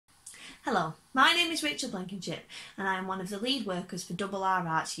Hello, my name is Rachel Blankenship and I am one of the lead workers for RR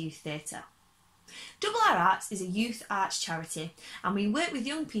Arts Youth Theatre. RR Arts is a youth arts charity and we work with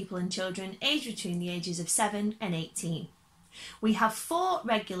young people and children aged between the ages of 7 and 18. We have 4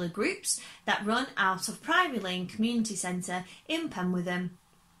 regular groups that run out of Priory Lane Community Centre in Penwortham,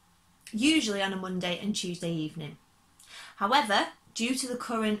 usually on a Monday and Tuesday evening. However, due to the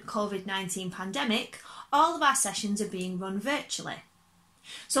current COVID-19 pandemic, all of our sessions are being run virtually.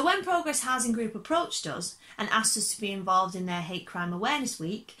 So when Progress Housing Group approached us and asked us to be involved in their Hate Crime Awareness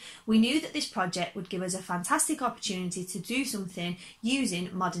Week, we knew that this project would give us a fantastic opportunity to do something using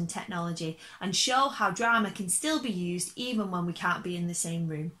modern technology and show how drama can still be used even when we can't be in the same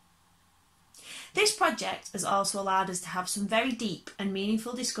room. This project has also allowed us to have some very deep and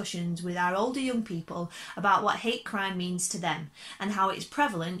meaningful discussions with our older young people about what hate crime means to them and how it is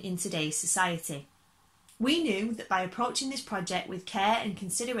prevalent in today's society. We knew that by approaching this project with care and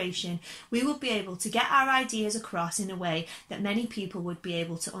consideration, we would be able to get our ideas across in a way that many people would be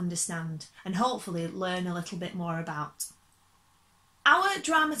able to understand and hopefully learn a little bit more about. Our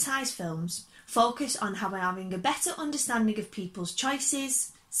dramatised films focus on having a better understanding of people's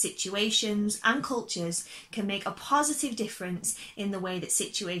choices, situations and cultures can make a positive difference in the way that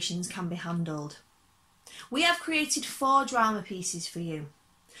situations can be handled. We have created 4 drama pieces for you.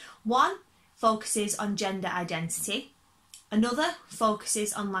 One focuses on gender identity, another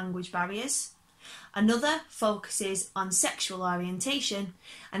focuses on language barriers, another focuses on sexual orientation,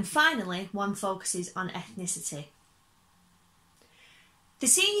 and finally one focuses on ethnicity. The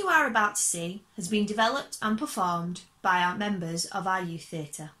scene you are about to see has been developed and performed by our members of our youth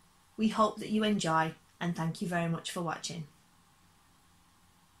theatre. We hope that you enjoy and thank you very much for watching.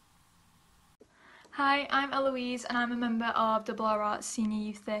 Hi, I'm Eloise and I'm a member of RR Arts Senior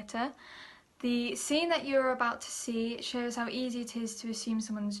Youth Theatre. The scene that you're about to see shows how easy it is to assume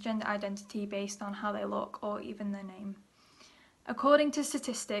someone's gender identity based on how they look or even their name. According to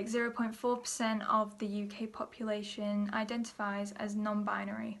statistics, 0.4% of the UK population identifies as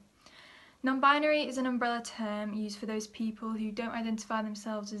non-binary. Non-binary is an umbrella term used for those people who don't identify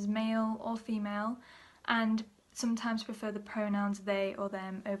themselves as male or female and sometimes prefer the pronouns they or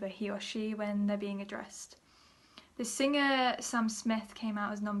them over he or she when they're being addressed. The singer Sam Smith came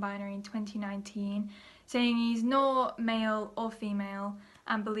out as non-binary in 2019, saying he's not male or female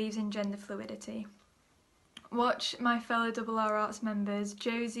and believes in gender fluidity. Watch my fellow RR Arts members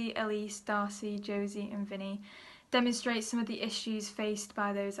Josie, Elise, Darcy, Josie and Vinny demonstrate some of the issues faced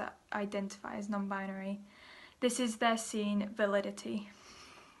by those that identify as non-binary. This is their scene, Validity.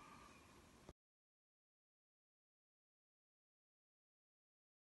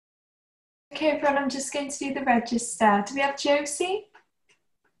 Okay everyone, I'm just going to do the register. Do we have Josie?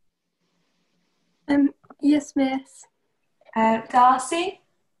 Yes, miss. Darcy?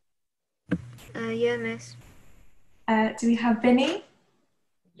 Yeah, miss. Do we have Vinny?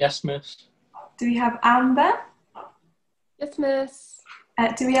 Yes, miss. Do we have Amber? Yes, miss.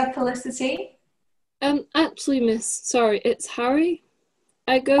 Do we have Felicity? Actually, miss, sorry, it's Harry.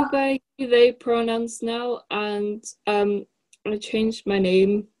 I go by he, they pronouns now, and I changed my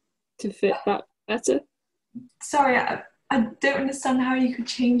name to fit that better. Sorry, I don't understand how you could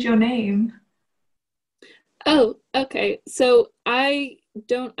change your name. Oh, okay. So I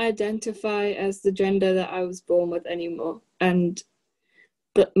don't identify as the gender that I was born with anymore,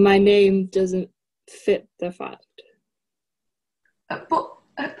 but my name doesn't fit the fact. But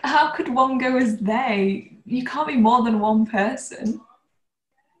how could one go as they? You can't be more than one person.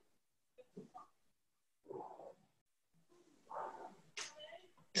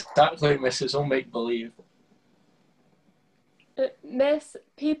 Exactly, miss. It's all make-believe. Miss,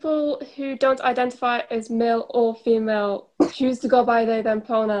 people who don't identify as male or female choose to go by they, them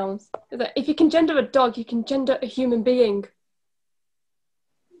pronouns. If you can gender a dog, you can gender a human being.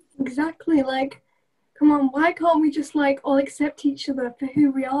 Exactly, like, come on, why can't we just, like, all accept each other for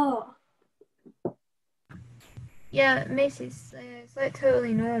who we are? Yeah, miss, it's like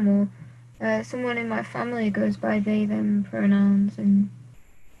totally normal. Someone in my family goes by they, them pronouns, and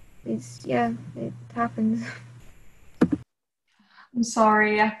it happens. I'm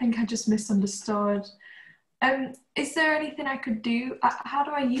sorry, I think I just misunderstood. Is there anything I could do? How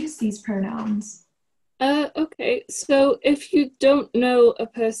do I use these pronouns? Okay, so if you don't know a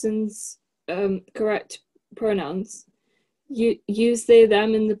person's correct pronouns, you use they,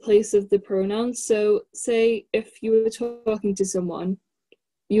 them in the place of the pronouns. So say if you were talking to someone,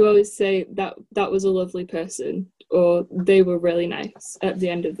 you always say that was a lovely person, or they were really nice at the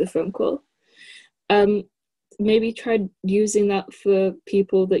end of the phone call. Maybe try using that for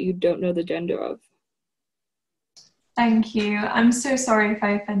people that you don't know the gender of. Thank you. I'm so sorry if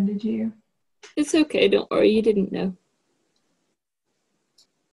I offended you. It's okay, don't worry, you didn't know.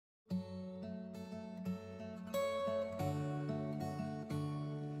 It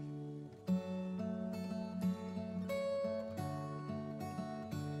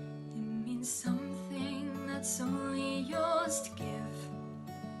means something that's only yours to give.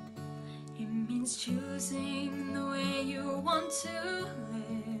 It means choosing the way you want to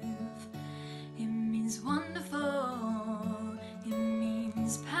live. It means wonderful. It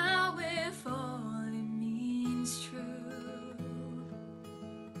means powerful. It means true.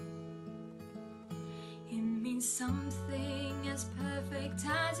 It means something as perfect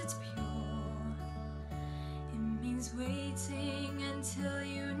as it's pure. It means waiting until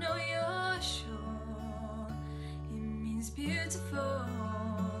you know you're sure. It means beautiful,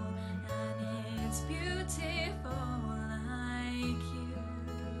 and it's beautiful like you.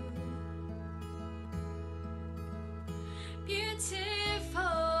 Beautiful,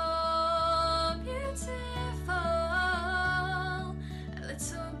 beautiful. A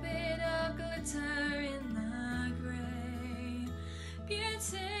little bit of glitter in the grey.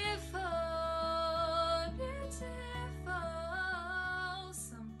 Beautiful.